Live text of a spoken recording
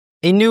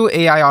A new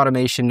AI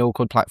automation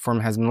no-code platform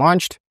has been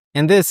launched,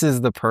 and this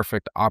is the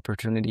perfect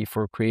opportunity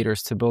for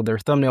creators to build their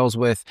thumbnails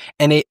with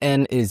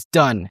n8n is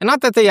done. And not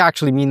that they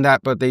actually mean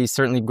that, but they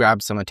certainly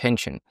grab some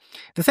attention.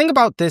 The thing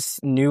about this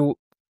new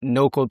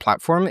no-code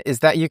platform is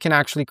that you can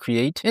actually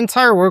create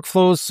entire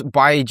workflows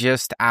by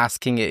just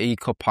asking a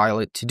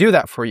copilot to do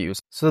that for you.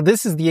 So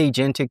this is the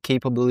agentic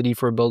capability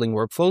for building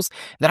workflows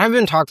that I've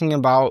been talking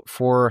about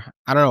for,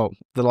 I don't know,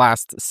 the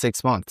last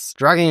 6 months.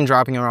 Dragging and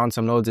dropping around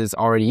some nodes is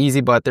already easy,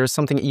 but there's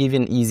something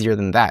even easier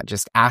than that,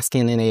 just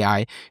asking an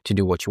AI to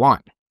do what you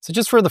want. So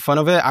just for the fun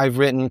of it, I've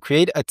written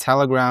create a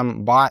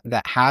Telegram bot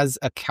that has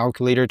a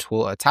calculator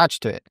tool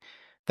attached to it.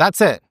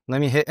 That's it.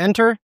 Let me hit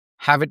enter,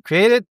 have it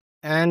created,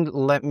 and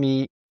let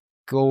me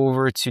go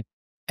over to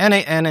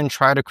n8n and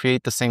try to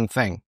create the same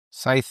thing.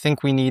 So I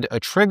think we need a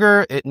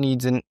trigger. It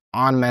needs an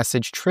on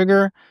message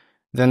trigger.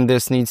 Then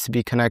this needs to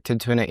be connected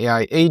to an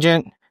AI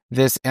agent.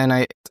 This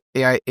AI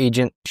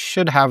agent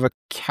should have a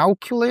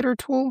calculator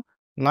tool.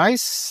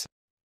 Nice.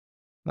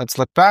 Let's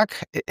look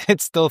back.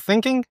 It's still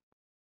thinking.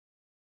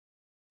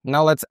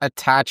 Now let's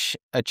attach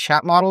a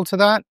chat model to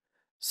that.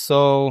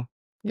 So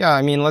yeah,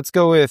 I mean, let's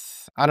go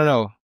with, I don't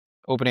know,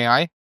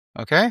 OpenAI.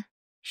 Okay,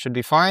 should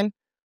be fine.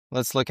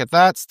 Let's look at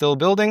that, still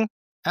building.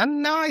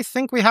 And now I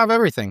think we have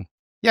everything.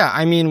 Yeah,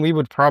 I mean, we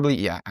would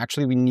probably,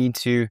 actually we need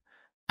to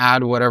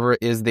add whatever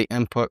is the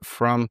input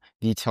from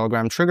the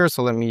Telegram trigger.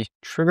 So let me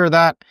trigger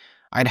that.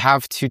 I'd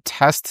have to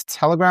test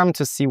Telegram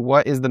to see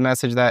what is the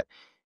message that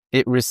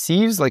it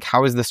receives, like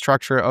how is the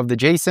structure of the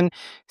JSON,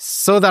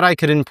 so that I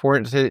could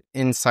import it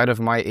inside of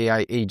my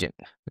AI agent.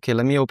 Okay,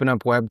 let me open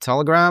up web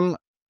Telegram.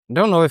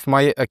 Don't know if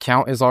my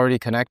account is already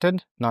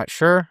connected. Not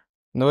sure.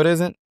 No, it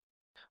isn't.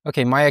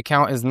 Okay, my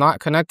account is not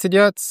connected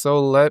yet, so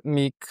let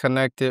me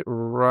connect it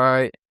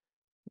right.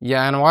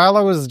 Yeah, and while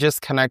I was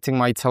just connecting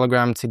my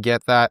Telegram to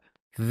get that,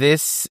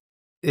 this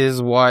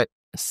is what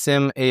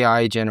Sim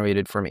AI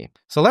generated for me.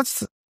 So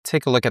let's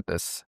take a look at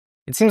this.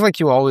 It seems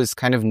like you always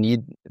kind of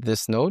need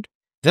this node.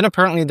 Then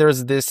apparently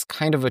there's this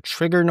kind of a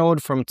trigger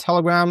node from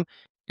Telegram,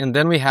 and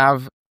then we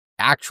have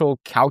actual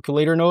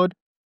calculator node.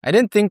 I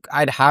didn't think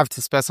I'd have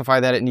to specify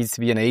that it needs to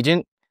be an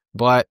agent,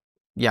 but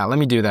yeah, let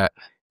me do that.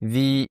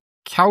 The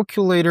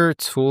calculator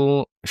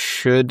tool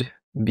should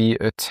be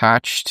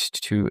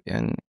attached to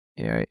an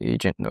AI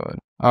agent node.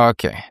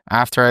 Okay,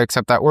 after I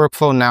accept that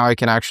workflow, now I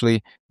can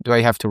actually, do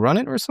I have to run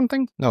it or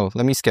something? No,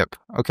 let me skip.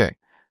 Okay,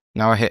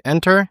 now I hit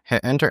enter,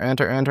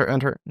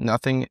 enter.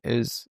 Nothing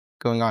is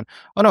going on.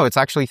 Oh no, it's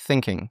actually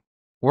thinking.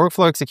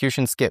 Workflow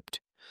execution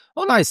skipped.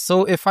 Oh nice,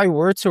 so if I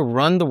were to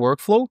run the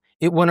workflow,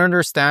 it would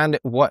understand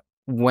what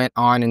went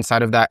on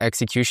inside of that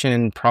execution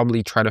and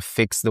probably try to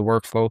fix the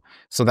workflow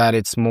so that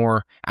it's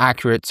more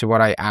accurate to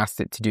what I asked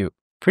it to do.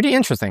 Pretty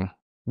interesting.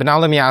 But now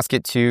let me ask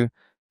it to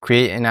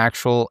create an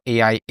actual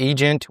AI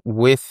agent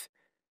with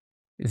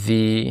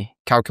the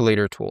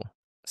calculator tool.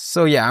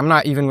 So yeah, I'm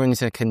not even going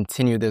to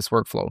continue this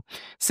workflow.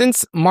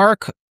 Since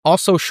Mark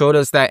also showed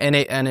us that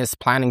n8n is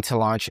planning to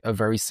launch a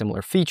very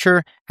similar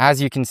feature. As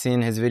you can see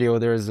in his video,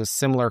 there is a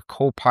similar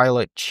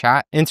Copilot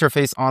chat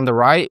interface on the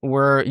right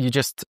where you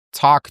just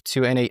talk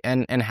to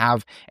n8n and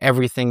have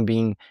everything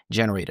being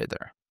generated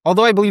there.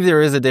 Although I believe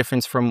there is a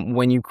difference from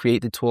when you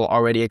create the tool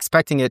already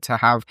expecting it to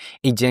have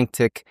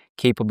agentic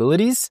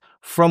capabilities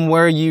from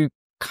where you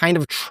kind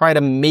of try to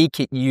make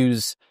it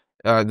use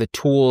the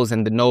tools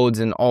and the nodes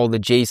and all the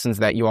JSONs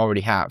that you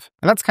already have.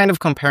 And that's kind of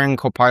comparing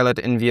Copilot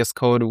in VS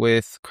Code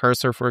with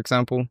Cursor, for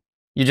example.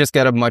 You just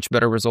get a much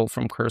better result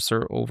from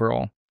Cursor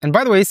overall. And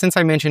by the way, since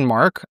I mentioned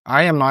Mark,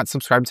 I am not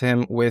subscribed to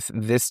him with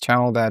this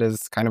channel. That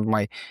is kind of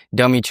my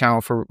dummy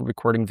channel for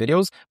recording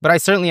videos, but I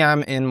certainly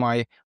am in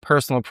my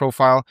personal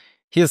profile.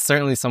 He is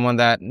certainly someone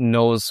that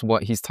knows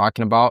what he's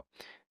talking about.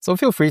 So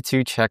feel free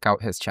to check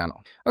out his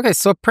channel. Okay,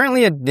 so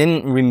apparently it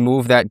didn't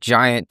remove that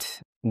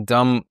giant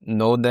dumb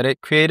node that it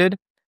created.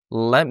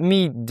 Let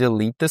me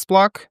delete this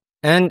block.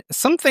 And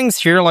some things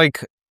here,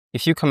 like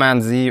if you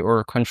command Z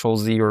or control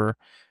Z or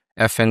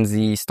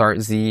FNZ,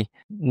 start Z,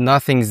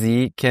 nothing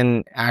Z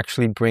can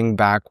actually bring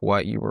back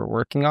what you were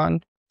working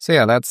on. So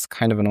yeah, that's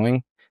kind of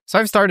annoying. So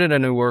I've started a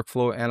new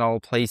workflow and I'll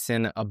place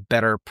in a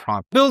better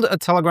prompt. Build a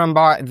Telegram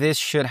bot. This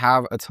should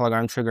have a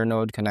Telegram trigger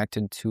node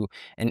connected to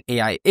an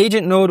AI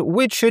agent node,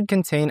 which should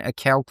contain a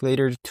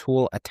calculator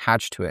tool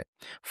attached to it.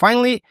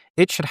 Finally,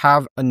 it should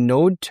have a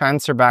node to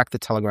answer back the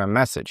Telegram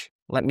message.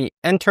 Let me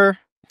enter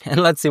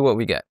and let's see what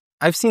we get.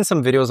 I've seen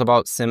some videos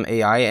about Sim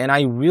AI and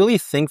I really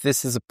think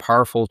this is a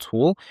powerful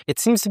tool. It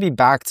seems to be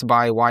backed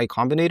by Y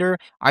Combinator.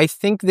 I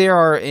think they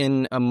are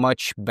in a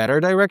much better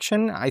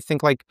direction. I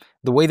think like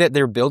the way that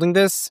they're building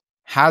this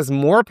has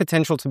more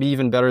potential to be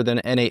even better than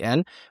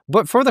n8n,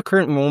 but for the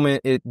current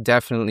moment, it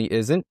definitely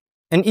isn't.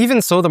 And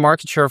even so, the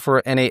market share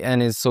for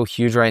n8n is so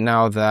huge right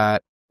now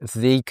that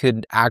they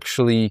could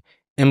actually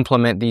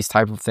implement these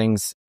type of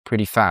things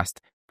pretty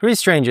fast. Pretty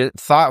strange. It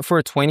thought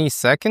for 20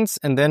 seconds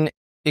and then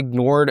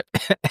ignored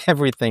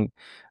everything.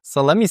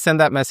 So let me send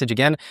that message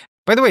again.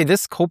 By the way,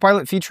 this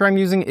Copilot feature I'm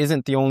using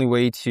isn't the only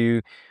way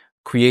to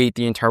create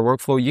the entire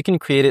workflow, you can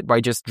create it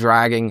by just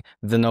dragging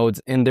the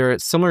nodes in there,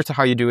 similar to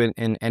how you do it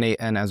in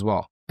n8n as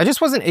well. I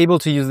just wasn't able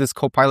to use this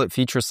Copilot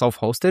feature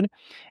self-hosted.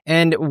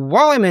 And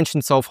while I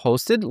mentioned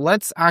self-hosted,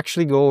 let's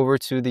actually go over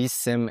to the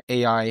Sim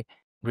AI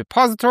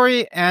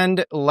repository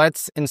and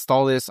let's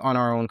install this on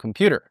our own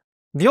computer.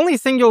 The only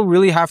thing you'll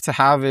really have to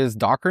have is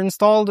Docker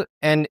installed,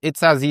 and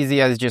it's as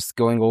easy as just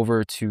going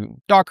over to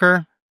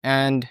Docker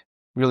and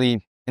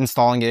really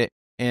installing it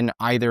in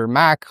either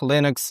Mac,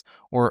 Linux,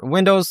 or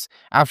Windows.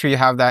 After you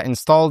have that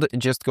installed,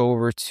 just go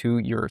over to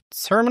your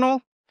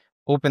terminal,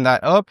 open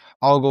that up.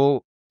 I'll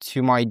go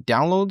to my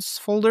downloads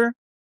folder.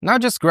 Now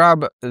just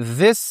grab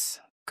this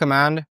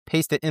command,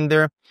 paste it in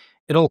there.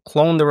 It'll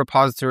clone the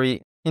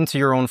repository into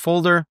your own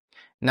folder.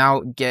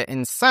 Now get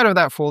inside of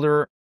that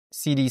folder,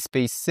 cd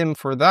space sim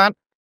for that.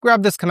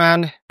 Grab this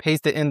command,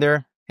 paste it in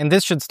there, and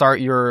this should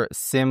start your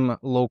sim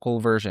local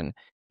version.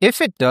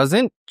 If it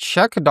doesn't,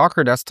 check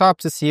Docker desktop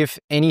to see if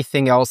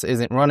anything else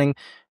isn't running.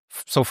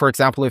 So for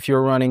example, if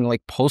you're running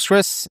like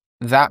Postgres,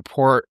 that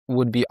port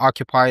would be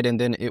occupied and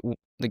then it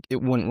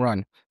wouldn't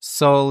run.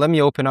 So let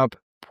me open up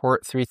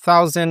port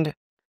 3000.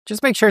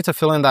 Just make sure to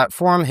fill in that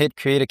form, hit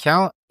create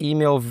account,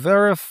 email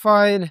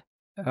verified,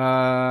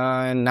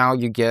 and now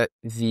you get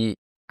the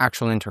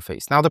actual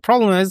interface. Now the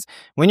problem is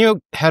when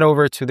you head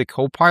over to the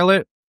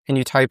Copilot and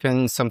you type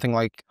in something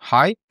like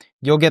hi,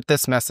 you'll get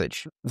this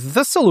message.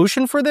 The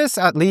solution for this,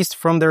 at least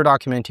from their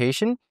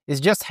documentation,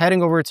 is just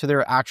heading over to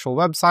their actual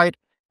website,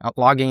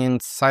 logging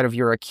inside of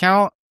your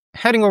account,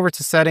 heading over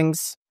to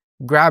settings,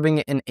 grabbing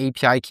an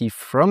API key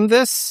from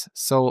this.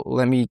 So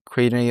let me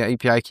create an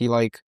API key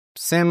like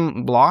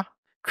sim blah,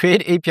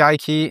 create API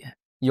key,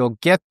 you'll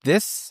get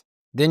this.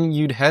 Then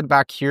you'd head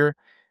back here,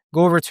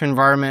 go over to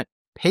environment,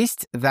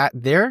 paste that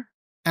there.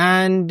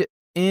 And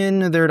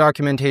in their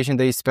documentation,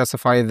 they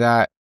specify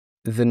that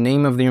the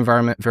name of the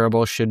environment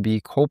variable should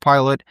be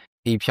Copilot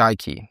API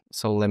key.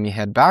 So let me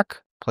head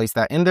back, place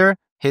that in there,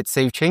 hit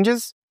save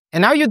changes.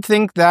 And now you'd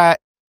think that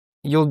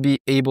you'll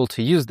be able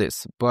to use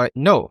this, but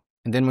no.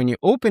 And then when you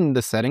open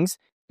the settings,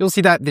 you'll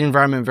see that the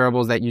environment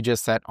variables that you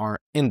just set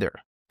aren't in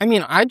there. I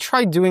mean, I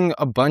tried doing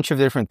a bunch of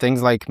different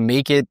things like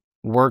make it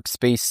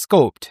workspace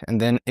scoped, and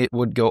then it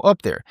would go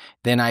up there.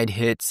 Then I'd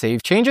hit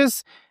save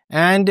changes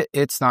and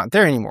it's not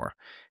there anymore.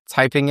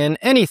 Typing in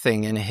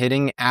anything and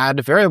hitting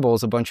add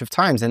variables a bunch of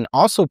times and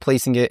also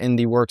placing it in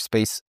the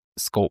workspace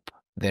scope,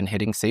 then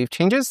hitting save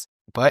changes,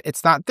 but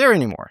it's not there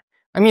anymore.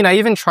 I mean, I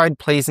even tried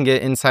placing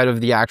it inside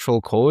of the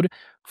actual code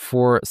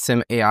for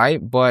Sim AI,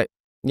 but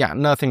yeah,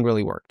 nothing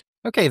really worked.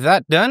 Okay,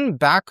 that done,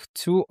 back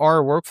to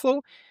our workflow.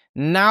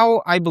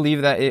 Now I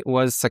believe that it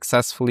was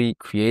successfully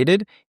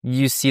created.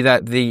 You see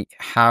that they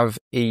have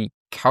a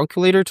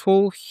calculator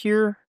tool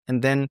here,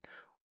 and then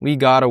we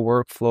got a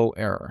workflow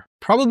error.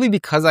 Probably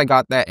because I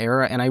got that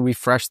error and I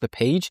refreshed the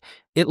page,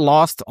 it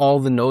lost all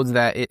the nodes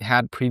that it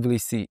had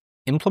previously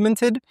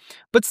implemented.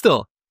 But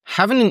still,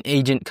 having an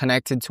agent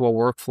connected to a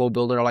workflow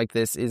builder like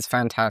this is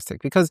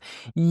fantastic because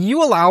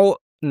you allow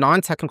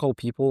non-technical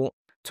people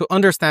to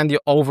understand the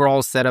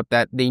overall setup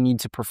that they need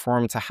to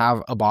perform to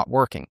have a bot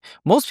working.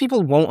 Most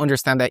people won't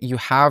understand that you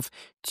have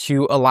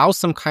to allow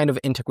some kind of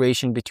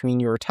integration between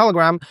your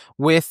Telegram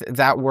with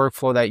that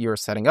workflow that you're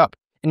setting up.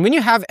 And when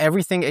you have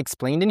everything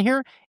explained in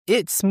here,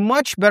 it's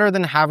much better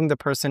than having the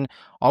person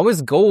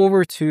always go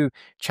over to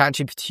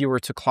ChatGPT or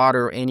to Claude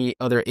or any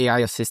other AI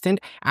assistant,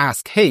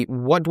 ask, hey,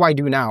 what do I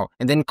do now?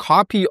 And then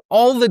copy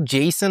all the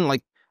JSON,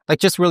 like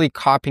just really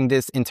copying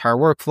this entire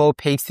workflow,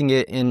 pasting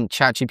it in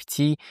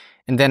ChatGPT,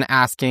 and then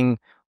asking,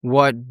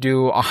 what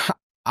do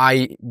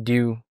I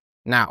do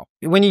now?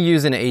 When you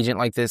use an agent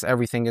like this,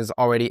 everything is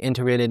already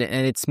integrated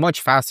and it's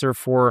much faster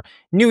for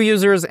new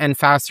users and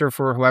faster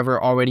for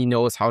whoever already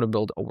knows how to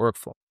build a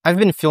workflow. I've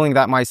been feeling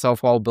that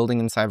myself while building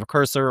inside of a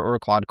Cursor or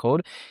Claude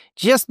Code,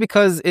 just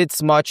because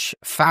it's much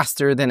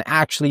faster than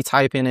actually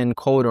typing in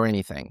code or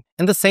anything.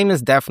 And the same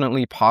is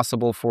definitely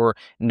possible for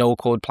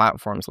no-code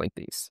platforms like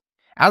these.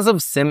 As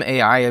of Sim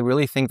AI, I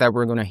really think that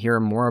we're going to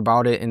hear more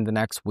about it in the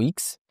next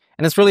weeks.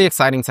 And it's really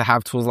exciting to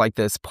have tools like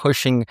this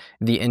pushing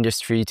the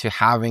industry to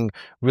having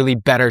really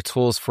better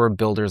tools for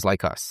builders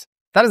like us.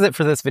 That is it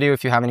for this video.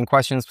 If you have any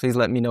questions, please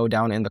let me know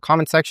down in the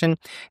comment section.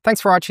 Thanks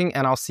for watching,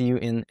 and I'll see you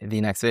in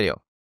the next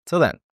video. Till then.